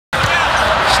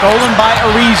Stolen by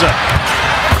Ariza.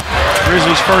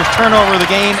 Grizzlies' first turnover of the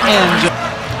game ends.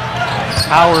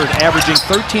 Howard averaging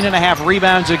 13.5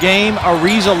 rebounds a game.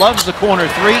 Ariza loves the corner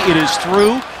three. It is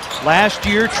through. Last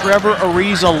year, Trevor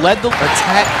Ariza led the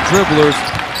attack dribblers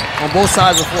on both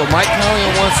sides of the floor. Mike Conley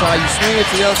on one side, you swing it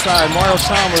to the other side. Mario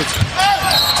Chalmers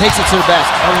takes it to the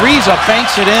basket. Ariza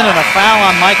banks it in and a foul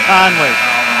on Mike Conley.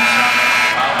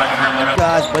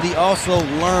 Guys, but he also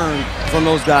learned from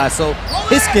those guys, so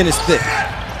his skin is thick.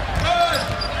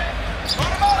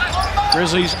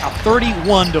 Grizzlies a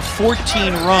 31-14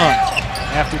 run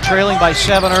after trailing by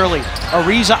 7 early.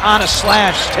 Ariza on a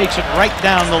slash takes it right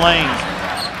down the lane.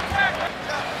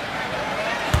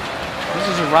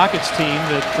 This is a Rockets team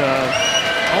that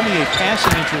only a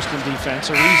passing interest in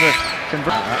defense. Ariza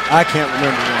converted. I can't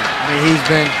remember one. I mean,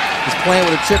 he's playing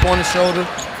with a chip on his shoulder.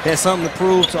 He has something to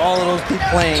prove to all of those people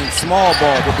playing small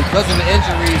ball, but because of the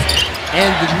injuries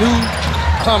and the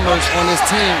newcomers on this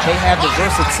team, they have the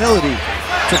versatility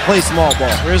to play small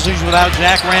ball. Grizzlies without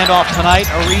Jack Randolph tonight.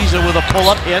 Ariza with a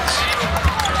pull-up hits.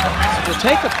 We'll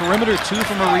take a perimeter two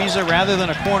from Ariza rather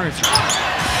than a corner three.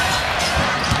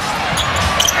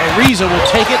 Ariza will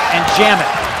take it and jam it.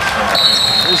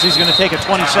 Grizzlies going to take a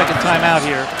 20-second timeout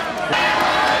here.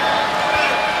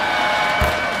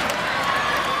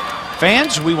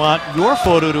 Fans, we want your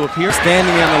photo to appear.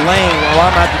 Standing in the lane while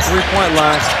I'm at the three-point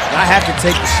line, I have to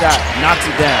take the shot. Knocks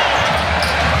it down.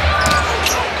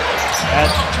 That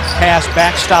pass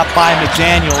backstopped by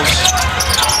McDaniels.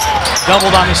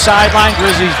 Doubled on the sideline.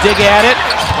 Grizzlies dig at it.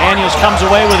 Daniels comes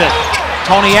away with it.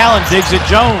 Tony Allen digs at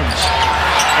Jones.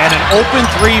 And an open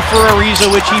three for Ariza,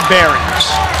 which he buries.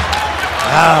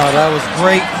 Wow, that was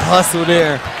great hustle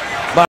there.